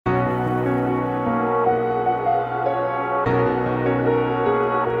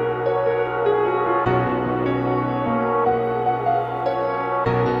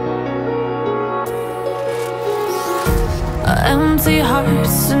Empty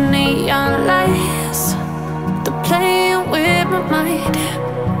hearts and neon lights, they're playing with my mind.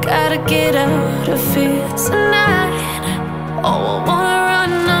 Gotta get out of here tonight. Oh, I wanna